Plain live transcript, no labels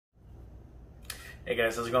Hey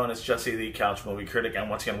guys, how's it going? It's Jesse, the Couch Movie Critic, and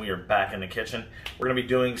once again we are back in the kitchen. We're going to be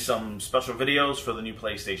doing some special videos for the new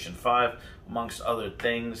PlayStation 5, amongst other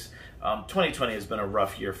things. 2020 has been a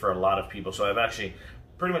rough year for a lot of people, so I've actually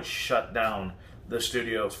pretty much shut down the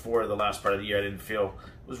studios for the last part of the year. I didn't feel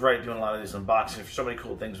it was right doing a lot of these unboxings for so many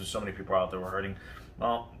cool things with so many people out there were hurting.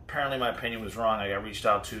 Well, apparently my opinion was wrong. I got reached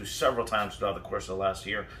out to several times throughout the course of the last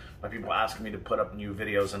year by people asking me to put up new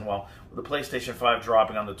videos, and well, with the PlayStation 5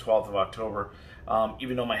 dropping on the 12th of October,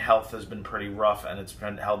 even though my health has been pretty rough and it's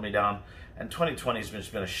held me down, and 2020 has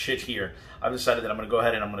just been a shit year, I've decided that I'm going to go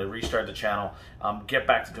ahead and I'm going to restart the channel, get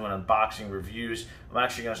back to doing unboxing reviews. I'm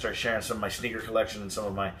actually going to start sharing some of my sneaker collection and some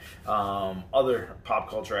of my other pop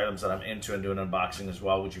culture items that I'm into and doing unboxing as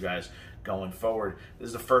well with you guys going forward. This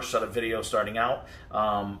is the first set of videos starting out.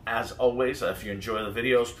 As always, if you enjoy the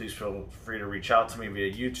videos, please feel free to reach out to me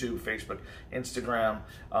via YouTube, Facebook, Instagram,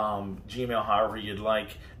 Gmail, however you'd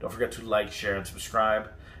like. Don't forget to like, share, and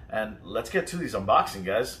subscribe. And let's get to these unboxing,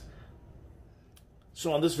 guys.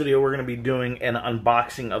 So on this video, we're going to be doing an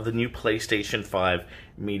unboxing of the new PlayStation 5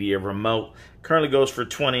 Media Remote. Currently goes for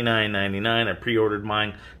 $29.99. I pre-ordered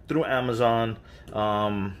mine through Amazon,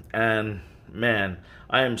 and man,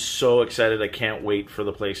 I am so excited. I can't wait for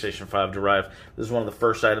the PlayStation 5 to arrive. This is one of the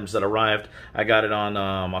first items that arrived. I got it on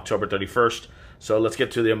October 31st. So let's get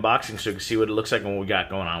to the unboxing so you can see what it looks like and what we got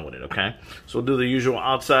going on with it, okay? So we'll do the usual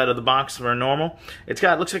outside of the box for normal. It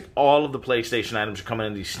looks like all of the PlayStation items are coming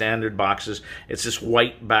in these standard boxes. It's this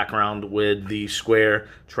white background with the square,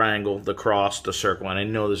 triangle, the cross, the circle. And I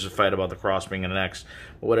know there's a fight about the cross being an X,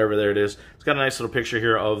 but whatever, there it is. It's got a nice little picture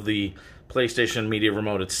here of the PlayStation Media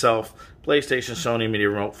Remote itself. PlayStation Sony Media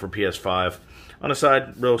Remote for PS5. On the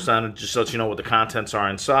side, real standard, just lets you know what the contents are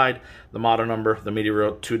inside, the model number, the Media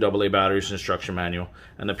Remote, 2 AA batteries, instruction manual,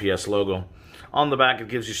 and the PS logo. On the back, it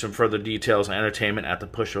gives you some further details and entertainment at the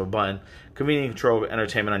push of a button. Convenient control of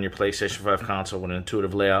entertainment on your PlayStation 5 console with an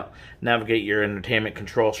intuitive layout. Navigate your entertainment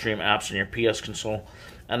control stream apps on your PS console,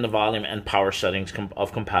 and the volume and power settings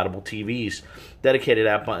of compatible TVs. Dedicated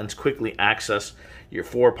app buttons quickly access your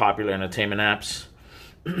 4 popular entertainment apps.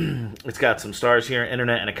 It's got some stars here.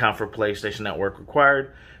 Internet and account for PlayStation Network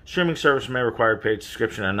required. Streaming service may require paid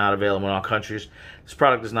subscription and not available in all countries. This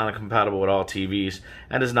product is not compatible with all TVs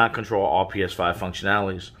and does not control all PS5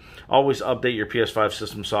 functionalities. Always update your PS5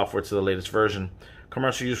 system software to the latest version.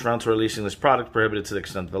 Commercial use rounds for releasing this product prohibited to the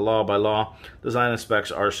extent of the law. By law, design and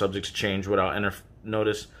specs are subject to change without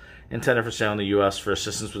notice. Intended for sale in the U.S. For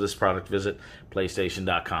assistance with this product, visit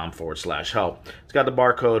PlayStation.com/help. It's got the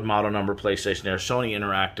barcode, model number, PlayStation there, Sony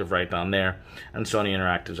Interactive right down there, and Sony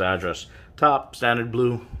Interactive's address. Top, standard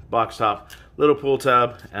blue box top, little pull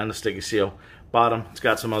tab, and the sticky seal. Bottom, it's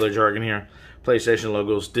got some other jargon here. PlayStation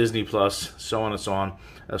logos, Disney Plus, so on and so on,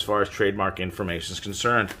 as far as trademark information is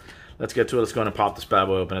concerned. Let's get to it. Let's go and pop this bad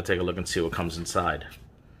boy open and take a look and see what comes inside.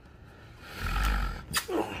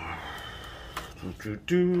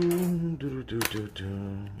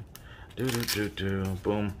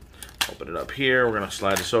 Boom. Open it up here. We're going to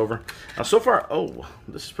slide this over. Now, so far, oh,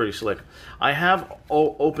 this is pretty slick. I have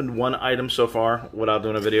opened one item so far without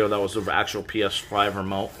doing a video. That was the actual PS5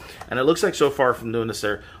 remote. And it looks like so far from doing this,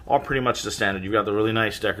 they're all pretty much the standard. You've got the really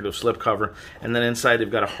nice decorative slip cover. And then inside, they've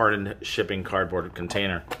got a hardened shipping cardboard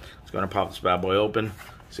container. Let's go and pop this bad boy open.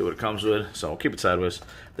 See what it comes with. So we'll keep it sideways.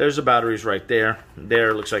 There's the batteries right there.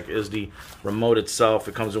 There looks like is the remote itself.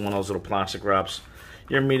 It comes in one of those little plastic wraps.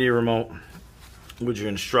 Your media remote with your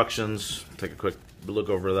instructions. Take a quick look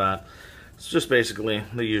over that. It's just basically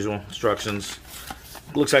the usual instructions.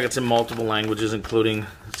 Looks like it's in multiple languages, including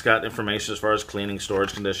it's got information as far as cleaning,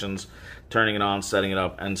 storage conditions, turning it on, setting it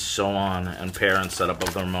up, and so on, and pair and setup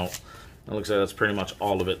of the remote. It looks like that's pretty much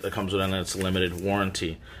all of it that comes with it, and it's limited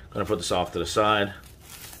warranty. I'm going to put this off to the side.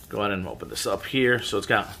 Go ahead and open this up here. So it's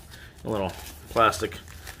got a little plastic,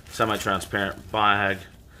 semi-transparent bag.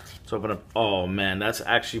 Let's open up. Oh man, that's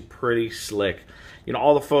actually pretty slick. You know,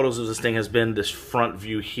 all the photos of this thing has been this front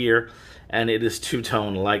view here, and it is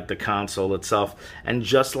two-tone like the console itself. And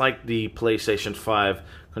just like the PlayStation 5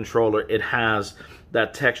 controller, it has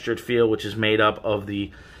that textured feel, which is made up of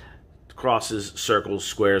the crosses, circles,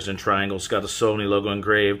 squares, and triangles. It's got the Sony logo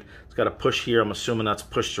engraved. It's got a push here. I'm assuming that's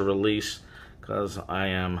push to release, because I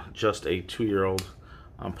am just a 2-year-old.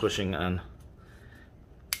 I'm pushing and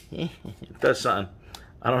it does something.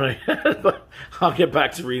 I don't know, but I'll get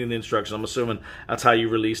back to reading the instructions. I'm assuming that's how you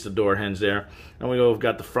release the door hinge there. And we've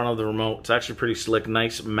got the front of the remote. It's actually pretty slick,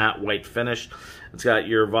 nice matte white finish. It's got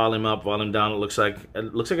your volume up, volume down. It looks like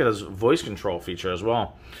it has a voice control feature as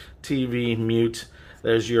well. TV, mute.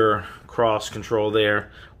 There's your cross control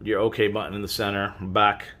there with your OK button in the center.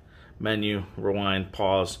 Back menu, rewind,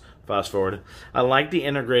 pause, fast forward. I like the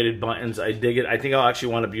integrated buttons. I dig it. I think I'll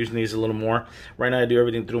actually wind up using these a little more. Right now I do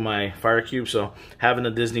everything through my Fire Cube, so having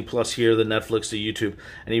the Disney Plus here, the Netflix, the YouTube,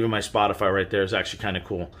 and even my Spotify right there is actually kind of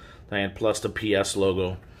cool. And plus the PS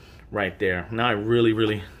logo right there. Now I really,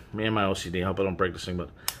 me and my OCD, I hope I don't break this thing, but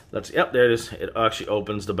that's, yep, there it is. It actually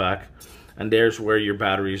opens the back. And there's where your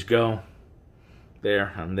batteries go.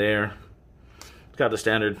 There and there. It's got the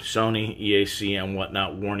standard Sony, EAC, and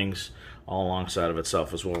whatnot warnings all alongside of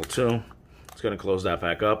itself as well too. It's going to close that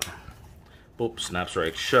back up. Boop, snaps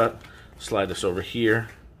right shut. Slide this over here.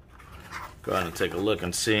 Go ahead and take a look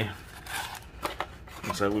and see.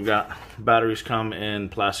 Looks like we've got batteries come in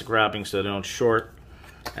plastic wrapping so they don't short.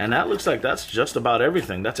 And that looks like that's just about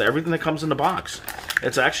everything. That's everything that comes in the box.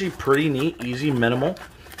 It's actually pretty neat, easy, minimal.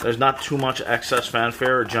 There's not too much excess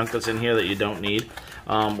fanfare or junk that's in here that you don't need,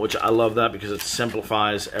 which I love that because it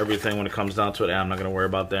simplifies everything when it comes down to it. I'm not going to worry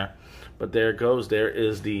about that. But there it goes. There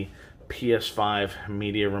is the PS5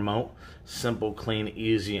 media remote. Simple, clean,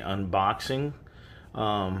 easy unboxing.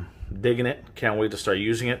 Digging it. Can't wait to start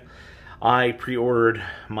using it. I pre-ordered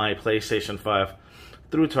my PlayStation 5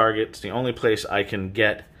 through Target. It's the only place I can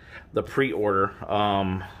get the pre-order,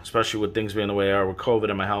 especially with things being the way they are with COVID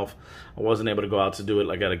and my health. I wasn't able to go out to do it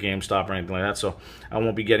like at a GameStop or anything like that, so I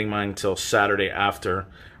won't be getting mine until Saturday after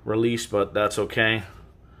release, but that's okay.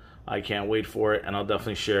 I can't wait for it, and I'll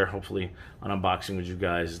definitely share, hopefully, an unboxing with you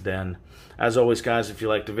guys then. As always, guys, if you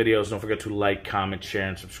like the videos, don't forget to like, comment, share,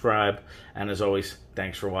 and subscribe. And as always,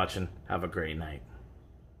 thanks for watching. Have a great night.